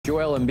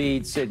Joel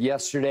Embiid said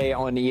yesterday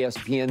on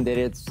ESPN that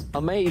it's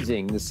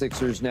amazing the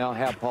Sixers now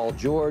have Paul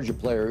George, a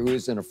player who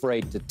isn't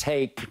afraid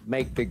to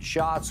make big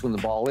shots when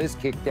the ball is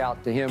kicked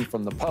out to him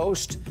from the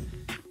post.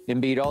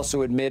 Embiid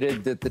also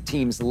admitted that the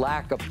team's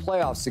lack of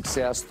playoff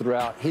success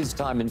throughout his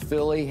time in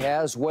Philly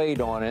has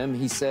weighed on him.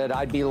 He said,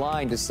 "I'd be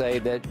lying to say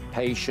that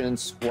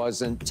patience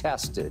wasn't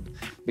tested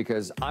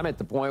because I'm at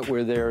the point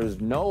where there's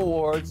no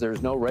awards,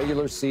 there's no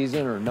regular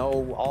season or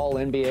no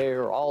All-NBA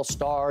or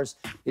All-Stars.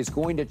 It's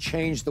going to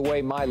change the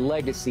way my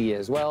legacy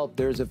is." Well,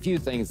 there's a few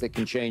things that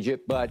can change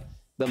it, but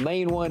the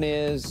main one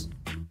is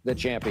the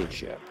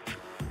championship.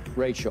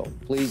 Rachel,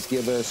 please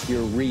give us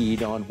your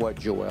read on what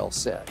Joel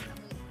said.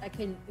 I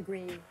can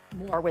agree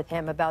more with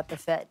him about the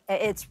fit.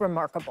 It's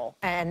remarkable.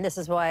 And this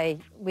is why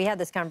we had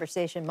this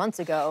conversation months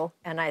ago.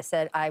 And I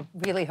said, I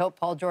really hope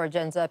Paul George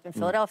ends up in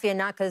Philadelphia,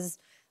 not because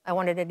I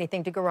wanted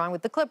anything to go wrong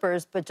with the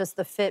Clippers, but just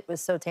the fit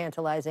was so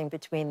tantalizing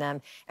between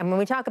them. And when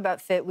we talk about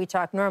fit, we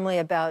talk normally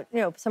about,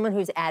 someone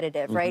who's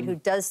additive, right? Who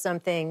does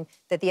something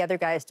that the other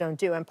guys don't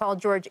do. And Paul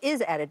George is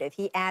additive.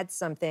 He adds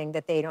something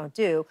that they don't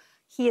do.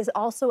 He is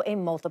also a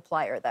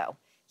multiplier, though.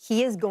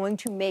 He is going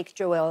to make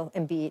Joel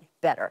Embiid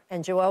better.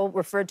 And Joel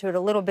referred to it a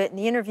little bit in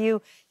the interview.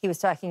 He was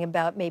talking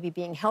about maybe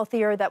being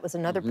healthier. That was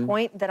another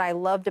point that I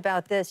loved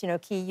about this.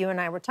 Key, you and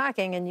I were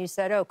talking, and you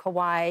said, oh,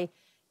 Kawhi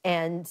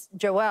and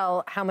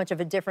Joel, how much of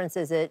a difference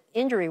is it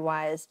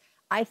injury-wise?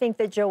 I think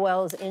that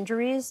Joel's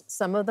injuries,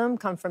 some of them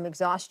come from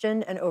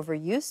exhaustion and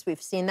overuse. We've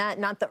seen that,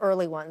 not the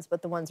early ones,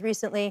 but the ones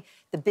recently.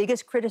 The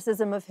biggest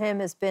criticism of him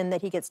has been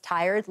that he gets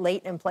tired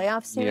late in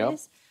playoff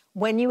series. Yep.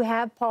 When you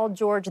have Paul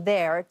George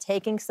there,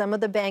 taking some of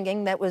the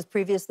banging that was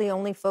previously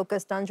only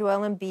focused on Joel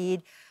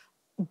Embiid,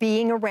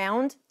 being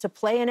around to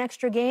play an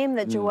extra game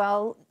that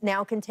Joel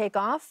now can take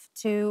off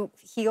to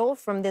heal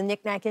from the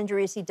knick-knack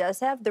injuries he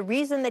does have. The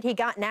reason that he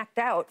got knocked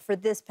out for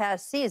this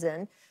past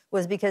season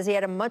was because he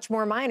had a much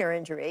more minor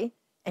injury,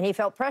 and he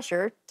felt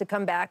pressure to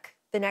come back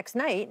the next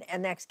night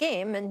and next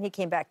game, and he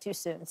came back too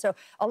soon. So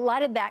a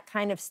lot of that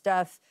kind of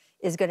stuff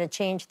is going to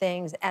change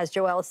things. As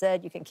Joel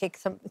said, you can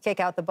kick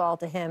out the ball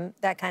to him,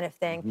 that kind of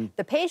thing.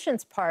 The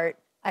patience part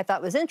I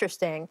thought was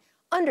interesting.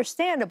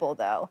 Understandable,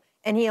 though.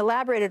 And he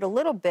elaborated a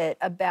little bit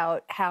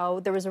about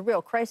how there was a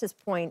real crisis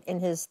point in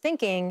his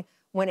thinking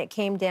when it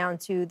came down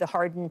to the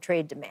Harden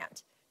trade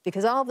demand.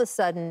 Because all of a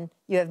sudden,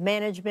 you have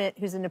management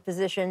who's in a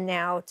position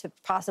now to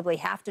possibly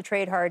have to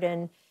trade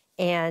Harden,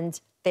 and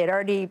they had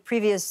already,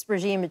 previous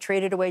regime had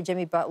traded away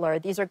Jimmy Butler.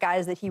 These are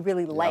guys that he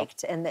really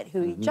liked and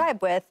who he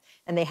jibed with,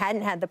 and they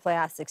hadn't had the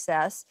playoff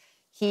success.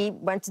 He and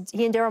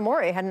Daryl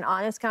Morey had an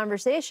honest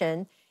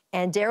conversation,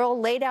 and Daryl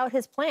laid out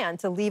his plan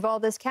to leave all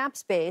this cap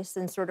space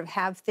and sort of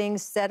have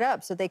things set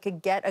up so they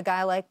could get a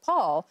guy like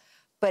Paul.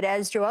 But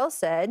as Joel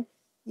said,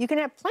 you can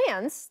have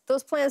plans.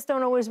 Those plans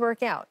don't always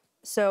work out.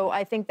 So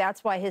I think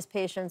that's why his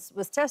patience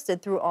was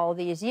tested through all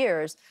these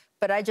years.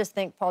 But I just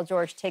think Paul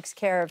George takes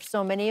care of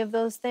so many of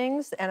those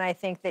things, and I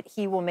think that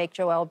he will make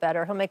Joel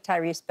better. He'll make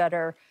Tyrese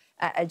better.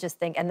 I just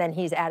think, and then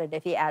he's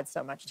additive. He adds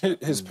so much to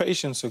it. His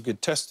patience will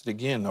get tested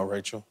again, though,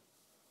 Rachel,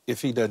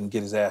 if he doesn't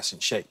get his ass in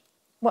shape.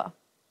 Well,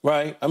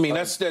 right? I mean,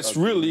 that's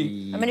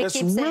really. I'm going to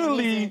keep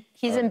saying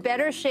he's in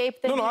better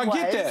shape than he was. No, I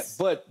get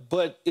that,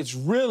 but it's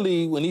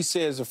really, when he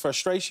says a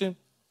frustration,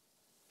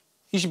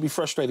 he should be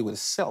frustrated with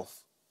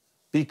himself,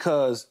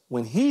 because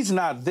when he's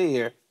not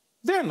there,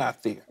 they're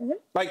not there.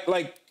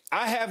 Like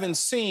I haven't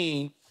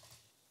seen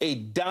a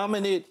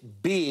dominant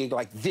big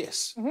like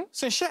this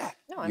since Shaq.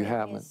 No, you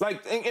haven't.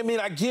 Like, I mean,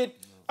 I get,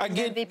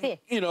 MVP.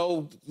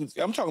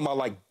 I'm talking about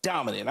like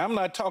dominant. I'm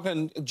not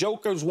talking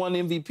jokers won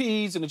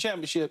MVPs in the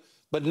championship,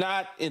 but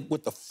not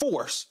with the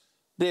force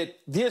that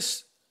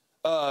this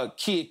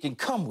kid can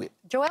come with.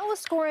 Joel was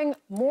scoring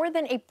more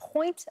than a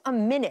point a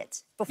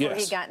minute before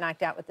he got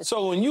knocked out with the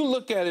So when you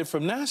look at it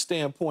from that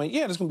standpoint,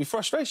 yeah, there's going to be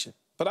frustration.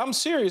 But I'm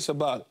serious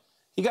about it.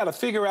 He got to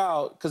figure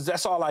out, because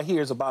that's all I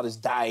hear is about his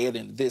diet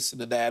and this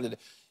and that,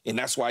 and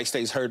that's why he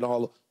stays hurt and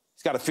all.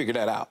 He's got to figure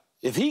that out.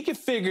 If he can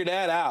figure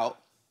that out,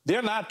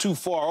 they're not too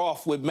far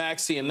off with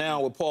Maxey and now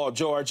with Paul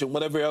George and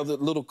whatever other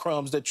little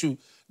crumbs that you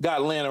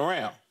got laying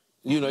around.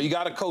 You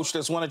got a coach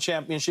that's won a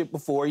championship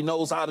before. He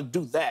knows how to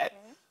do that.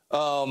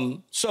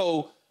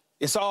 So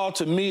it's all,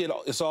 to me,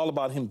 it's all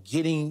about him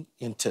getting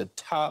into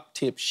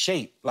top-tip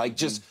shape. Like,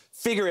 just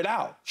figure it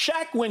out.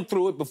 Shaq went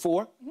through it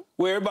before,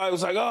 where everybody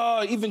was like,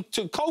 oh, even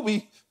to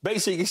Kobe,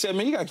 basically said,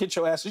 man, you got to get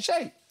your ass in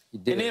shape.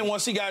 And then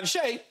once he got in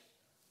shape,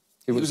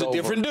 he was a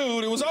different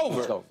dude. It was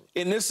over.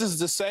 And this is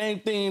the same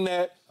thing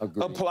that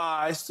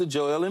applies to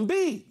Joel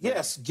Embiid.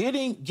 Yes,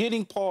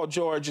 getting Paul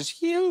George is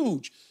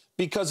huge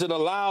because it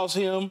allows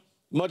him,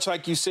 much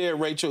like you said,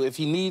 Rachel, if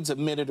he needs a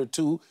minute or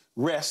two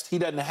rest, he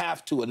doesn't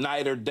have to, a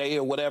night or day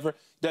or whatever,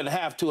 doesn't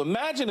have to.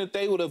 Imagine if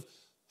they would have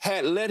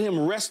let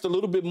him rest a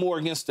little bit more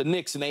against the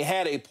Knicks and they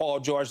had a Paul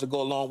George to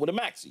go along with a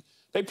Maxey.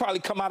 They probably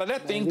come out of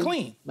that thing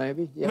clean.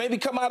 Maybe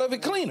come out of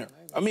it cleaner.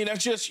 I mean,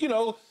 that's just,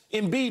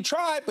 Embiid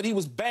tried, but he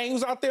was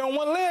bangs out there on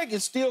one leg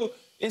and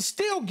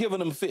still giving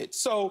him fits.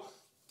 So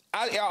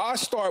I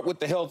start with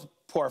the health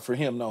part for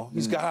him, though.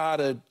 He's got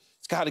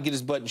got to get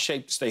his butt in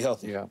shape to stay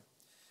healthy. Yeah.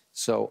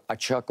 So I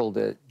chuckled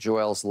at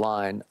Joel's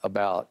line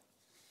about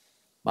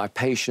my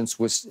patience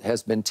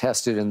has been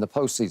tested in the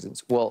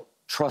postseasons. Well,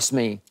 trust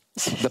me,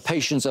 the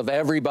patience of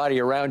everybody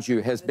around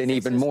you has been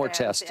even more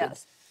tested.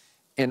 Yes.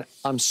 And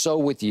I'm so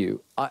with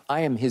you.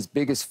 I am his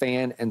biggest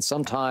fan and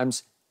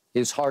sometimes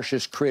his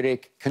harshest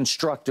critic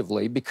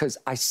constructively because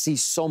I see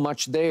so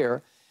much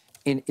there.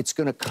 And it's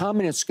going to come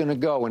and it's going to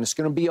go and it's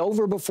going to be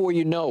over before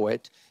you know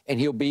it and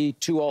he'll be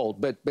too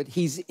old. But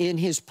he's in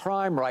his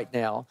prime right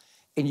now.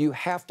 And you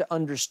have to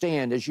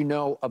understand, as you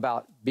know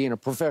about being a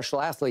professional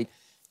athlete,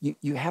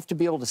 you have to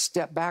be able to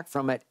step back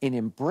from it and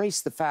embrace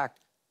the fact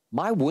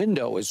my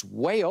window is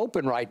way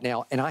open right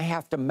now and I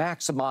have to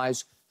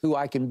maximize who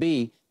I can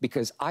be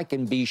because I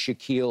can be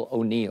Shaquille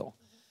O'Neal.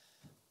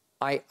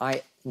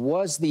 I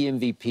was the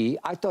MVP.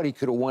 I thought he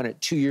could have won it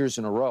 2 years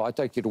in a row. I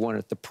thought he could have won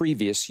it the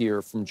previous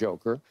year from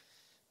Joker.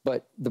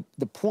 But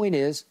the point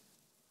is,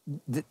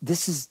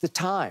 this is the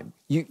time.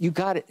 You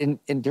got it. And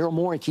Daryl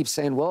Morey keeps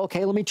saying, well,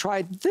 okay, let me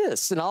try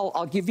this, and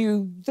I'll give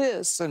you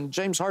this. And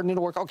James Harden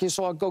didn't work. Okay,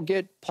 so I'll go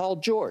get Paul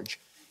George.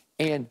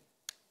 And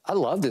I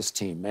love this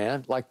team,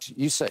 man. Like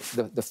you say,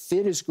 the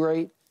fit is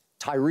great.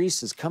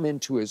 Tyrese has come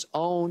into his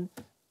own.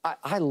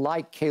 I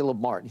like Caleb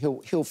Martin.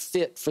 He'll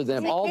fit for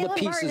them. All Caleb the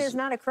pieces. Martin is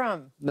not a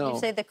crumb. No. You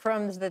say the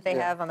crumbs that they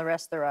have on the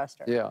rest of the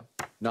roster. Yeah,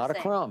 not a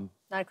crumb.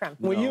 Not a crumb.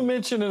 When you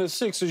mentioned in the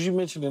Sixers, you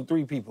mentioned in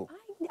 3 people.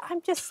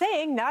 I'm just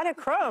saying, not a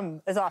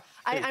crumb is all.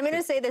 I'm going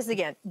to say this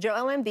again.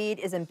 Joel Embiid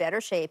is in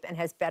better shape and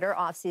has better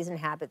off-season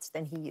habits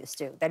than he used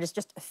to. That is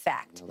just a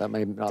fact. Well, that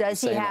may not be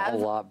saying a whole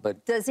lot, but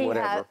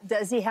whatever.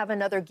 Does he have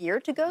another gear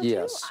to go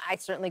Yes. to? I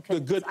certainly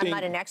could. good I'm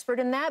not thing- an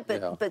expert in that,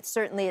 but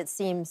certainly it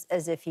seems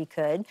as if he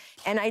could.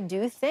 And I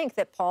do think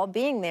that Paul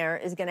being there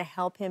is going to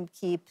help him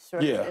keep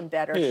sort of in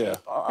better shape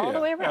all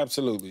the way around.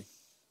 Absolutely.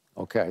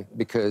 Okay,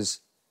 because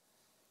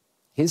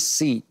his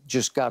seat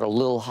just got a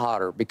little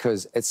hotter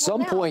because at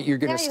some point you're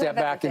going to step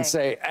back and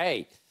say,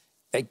 hey,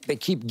 they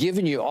keep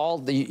giving you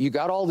you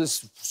got all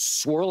this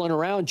swirling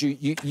around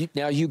you.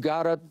 Now you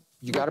gotta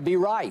be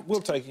right.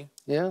 We'll take him.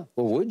 Yeah.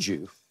 Well, would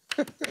you?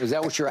 Is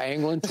that what you're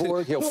angling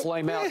toward? He'll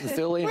flame out in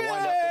Philly and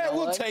wind up in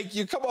LA? We'll take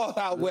you. Come on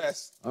out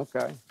west.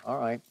 Okay. All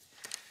right.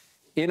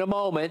 In a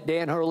moment,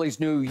 Dan Hurley's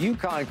new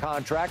UConn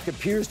contract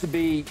appears to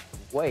be,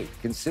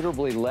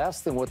 considerably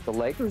less than what the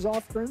Lakers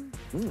offer him?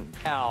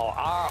 Now,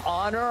 our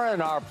honor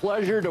and our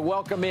pleasure to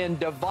welcome in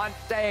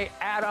Davante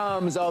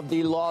Adams of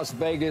the Las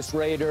Vegas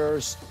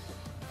Raiders.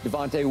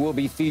 Davante will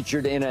be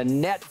featured in a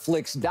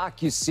Netflix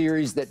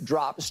docuseries that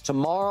drops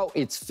tomorrow.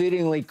 It's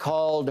fittingly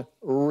called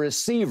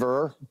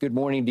Receiver. Good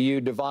morning to you,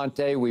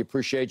 Davante. We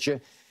appreciate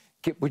you.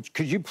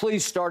 Could you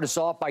please start us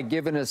off by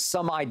giving us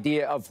some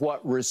idea of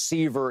what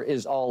Receiver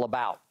is all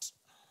about?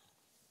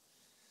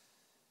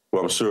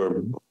 Well, I'm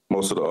sure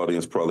most of the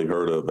audience probably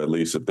heard of, at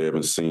least if they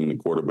haven't seen the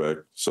quarterback.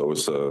 So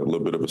it's a little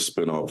bit of a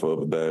spinoff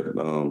of that.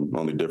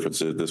 Only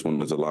difference is this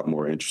one is a lot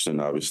more interesting,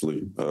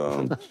 obviously.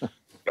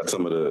 Got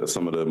some of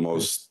the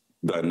most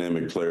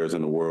dynamic players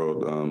in the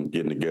world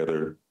getting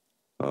together.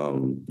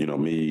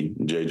 Me,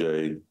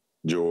 JJ,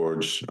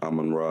 George,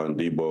 Amon-Ra, and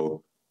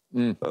Debo.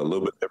 A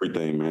little bit of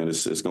everything, man.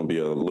 It's going to be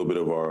a little bit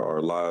of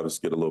our lives,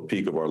 get a little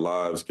peek of our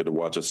lives, get to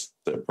watch us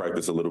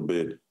practice a little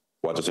bit,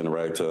 watch us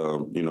interact,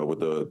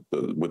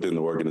 within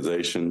the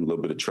organization, a little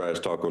bit of trash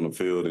talk on the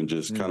field, and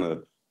just kind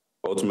of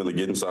ultimately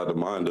get inside the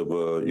mind of,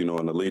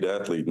 an elite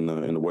athlete and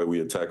the way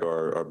we attack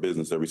our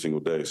business every single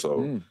day.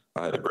 So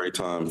I had a great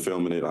time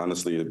filming it.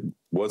 Honestly, it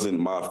wasn't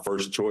my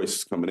first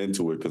choice coming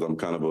into it because I'm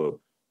kind of a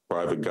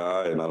private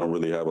guy and I don't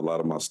really have a lot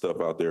of my stuff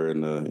out there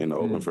in the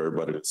open for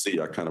everybody to see.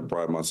 I kind of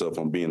pride myself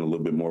on being a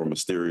little bit more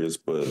mysterious,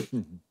 but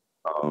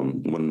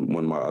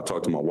when I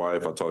talked to my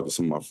wife, I talked to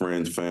some of my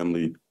friends,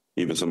 family,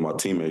 even some of my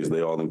teammates,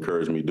 they all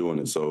encouraged me doing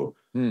it. So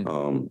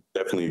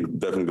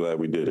definitely glad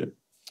we did it.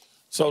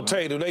 So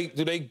Tay, do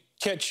they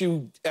catch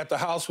you at the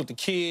house with the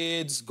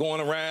kids,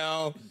 going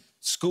around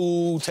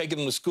school, taking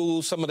them to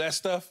school, some of that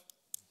stuff?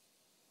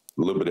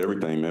 A little bit of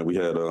everything, man. We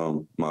had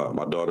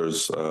my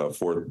daughter's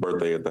 4th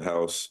birthday at the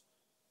house,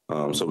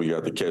 so we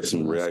got to catch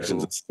some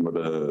reactions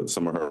of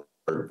some of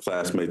her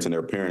classmates and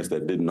their parents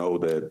that didn't know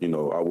that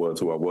I was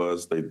who I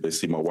was. They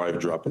see my wife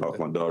dropping off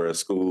my daughter at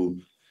school,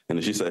 and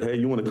then she said, "Hey,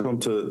 you want to come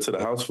to the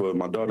house for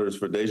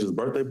Deja's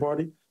birthday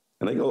party?"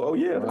 And they go, "Oh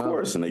yeah, of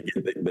course." And they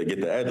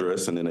get the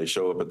address, and then they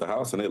show up at the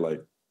house, and they're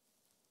like,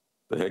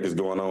 "The heck is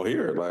going on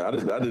here?" Like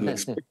I didn't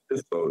expect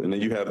this. So, and then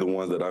you have the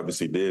ones that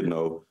obviously did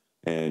know.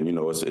 And,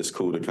 it's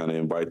cool to kind of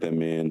invite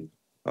them in,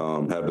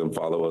 have them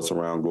follow us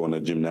around, going to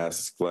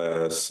gymnastics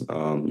class,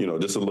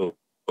 just a little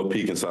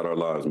peek inside our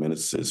lives, man.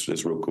 It's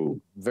real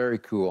cool. Very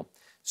cool.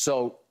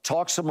 So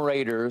talk some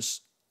Raiders.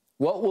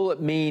 What will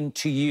it mean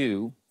to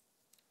you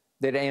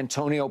that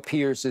Antonio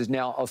Pierce is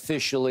now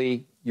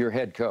officially your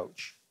head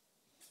coach?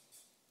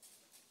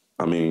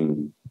 I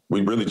mean,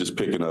 we really just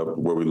picking up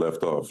where we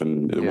left off.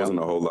 And it wasn't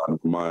a whole lot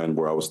in mind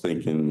where I was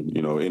thinking,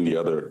 any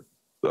other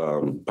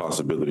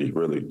possibility,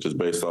 really, just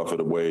based off of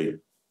the way,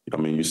 I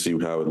mean, you see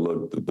how it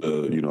looked,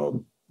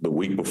 the the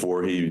week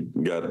before he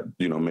got,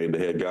 made the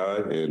head guy,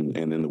 and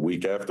then the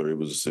week after, it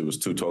was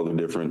two totally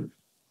different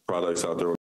products out there.